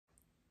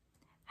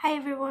Hi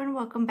everyone,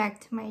 welcome back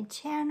to my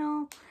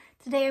channel.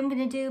 Today I'm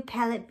going to do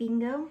palette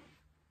bingo.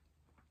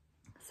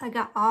 So I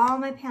got all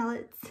my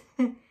palettes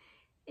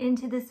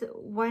into this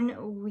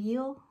one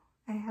wheel.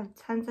 I have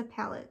tons of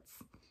palettes.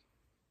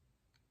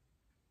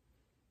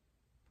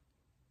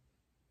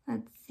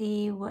 Let's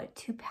see what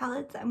 2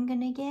 palettes I'm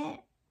going to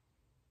get.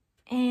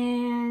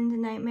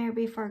 And Nightmare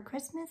Before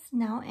Christmas,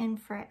 Now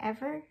and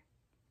Forever.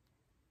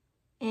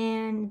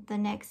 And the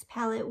next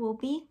palette will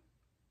be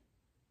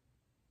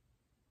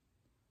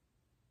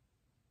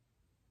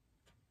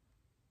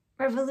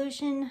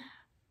Revolution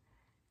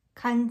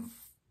Constellation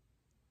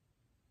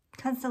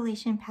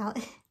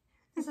palette.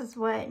 This is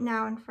what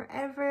Now and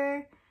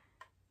Forever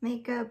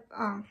makeup,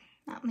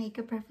 not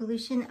Makeup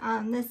Revolution.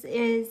 This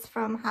is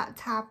from Hot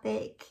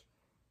Topic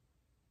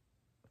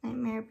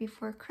Nightmare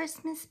Before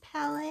Christmas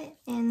palette,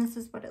 and this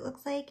is what it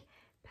looks like.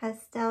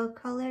 Pastel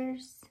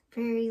colors,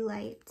 very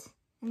light.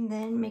 And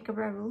then Makeup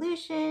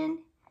Revolution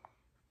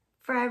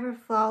Forever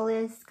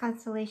Flawless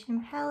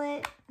Constellation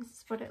palette. This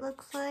is what it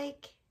looks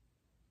like.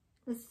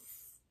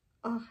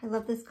 Oh, I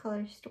love this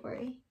color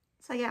story.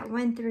 So I got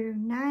 1 through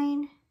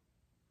 9,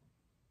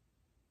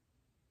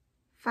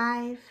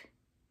 5,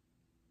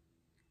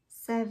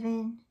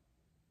 7,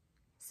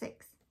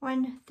 6,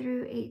 1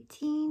 through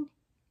 18,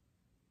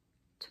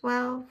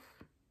 12,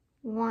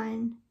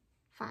 1,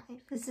 5.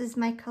 This is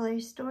my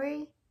color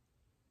story.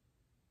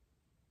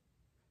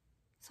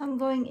 So I'm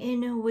going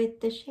in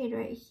with the shade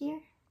right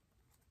here.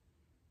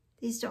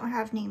 These don't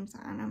have names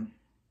on them.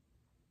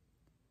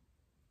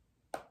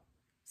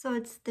 So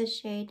it's this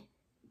shade,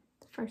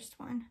 the first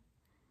one.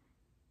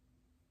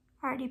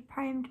 Already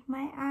primed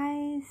my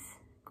eyes,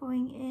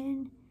 going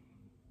in.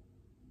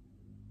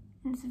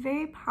 And it's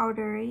very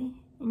powdery,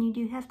 and you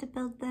do have to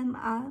build them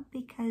up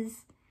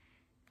because,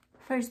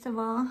 first of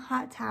all,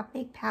 Hot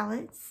Topic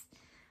palettes.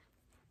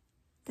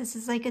 This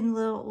is like a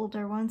little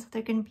older one, so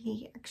they're going to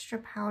be extra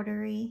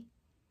powdery.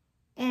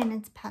 And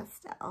it's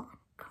pastel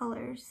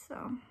colors,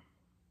 so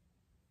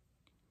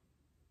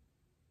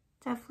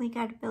definitely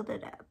got to build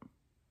it up.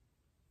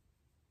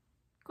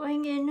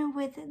 Going in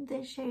with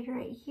this shade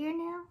right here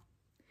now,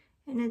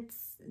 and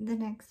it's the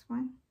next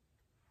one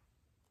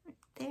right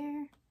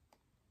there.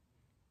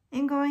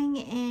 And going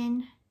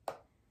in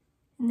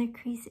the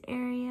crease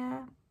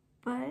area,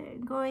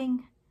 but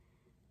going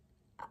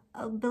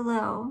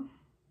below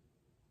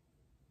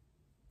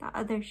the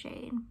other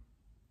shade.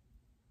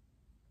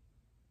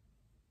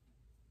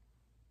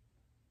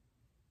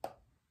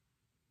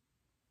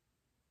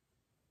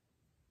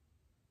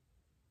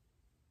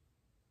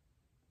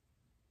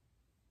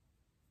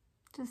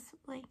 Just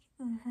like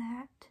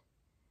that.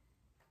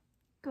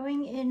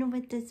 Going in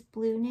with this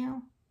blue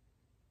now.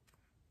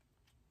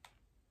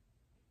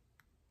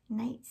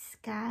 Night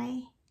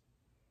Sky.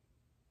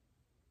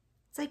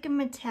 It's like a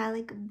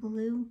metallic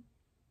blue.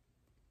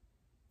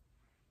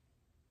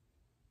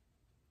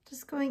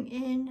 Just going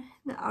in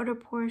the outer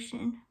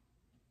portion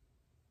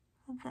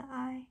of the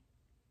eye.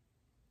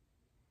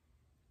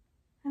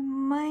 I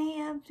might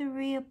have to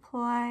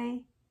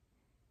reapply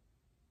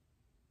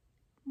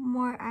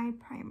more eye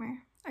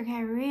primer. Okay,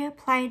 I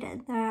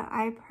reapplied the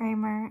eye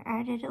primer,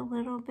 added a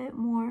little bit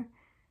more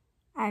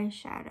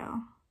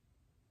eyeshadow.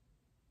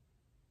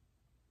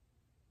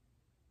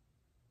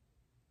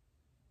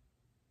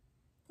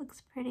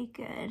 Looks pretty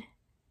good.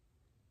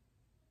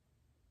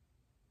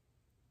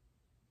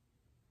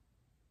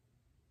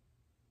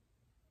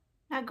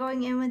 Now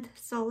going in with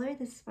Solar,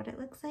 this is what it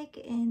looks like,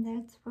 and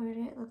that's what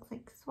it looks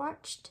like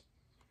swatched.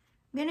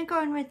 I'm gonna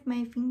go in with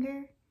my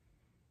finger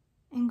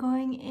and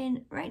going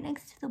in right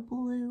next to the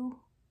blue.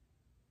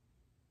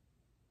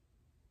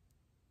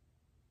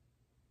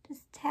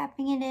 Just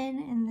tapping it in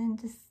and then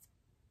just,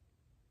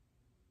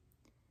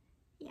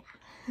 yeah.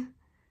 So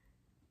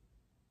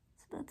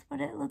that's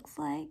what it looks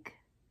like.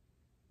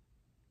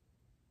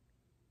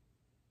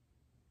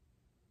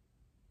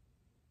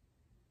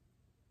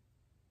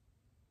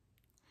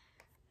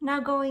 Now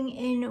going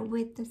in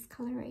with this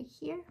color right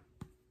here.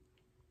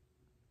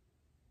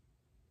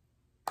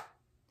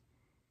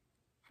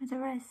 For the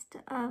rest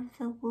of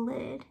the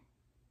lid.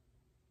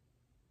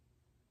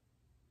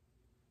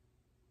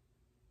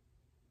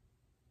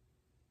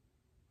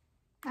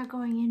 Now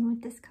going in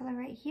with this color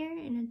right here,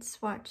 and it's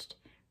swatched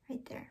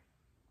right there.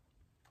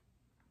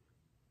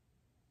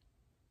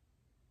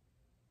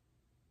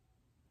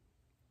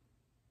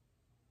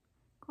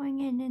 Going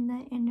in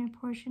the inner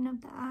portion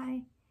of the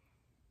eye.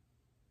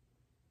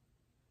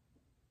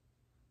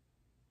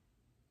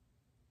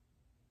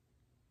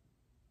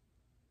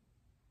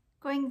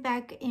 Going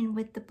back in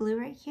with the blue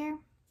right here.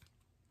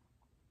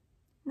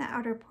 The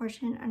outer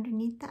portion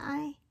underneath the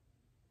eye.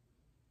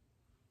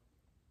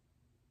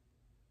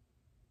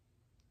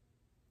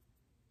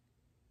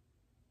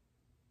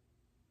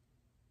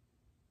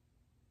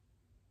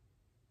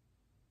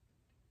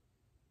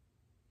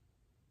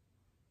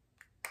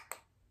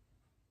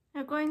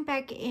 Now going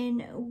back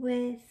in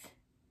with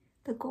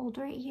the gold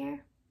right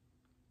here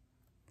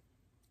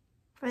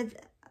for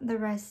the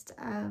rest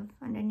of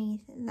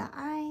underneath the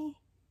eye.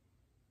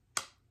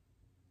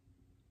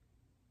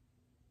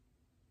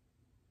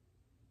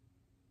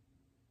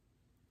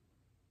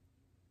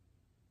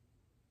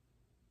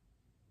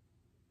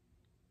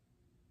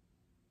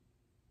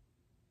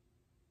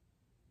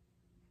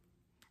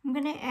 I'm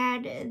going to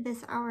add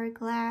this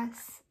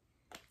Hourglass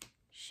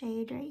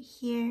shade right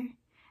here.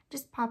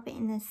 Just pop it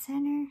in the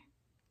center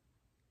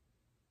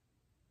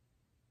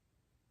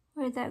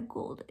where that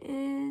gold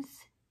is.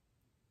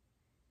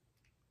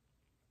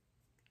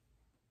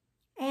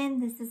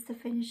 And this is the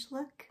finished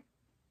look.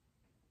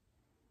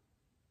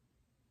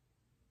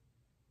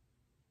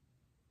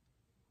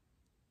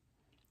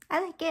 I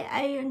like it.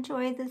 I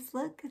enjoy this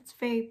look. It's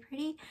very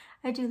pretty.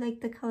 I do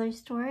like the color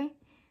story.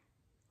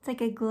 It's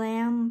like a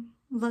glam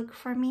look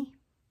for me.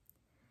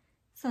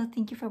 So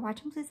thank you for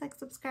watching. Please like,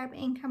 subscribe,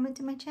 and comment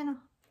to my channel.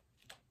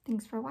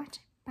 Thanks for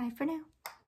watching. Bye for now.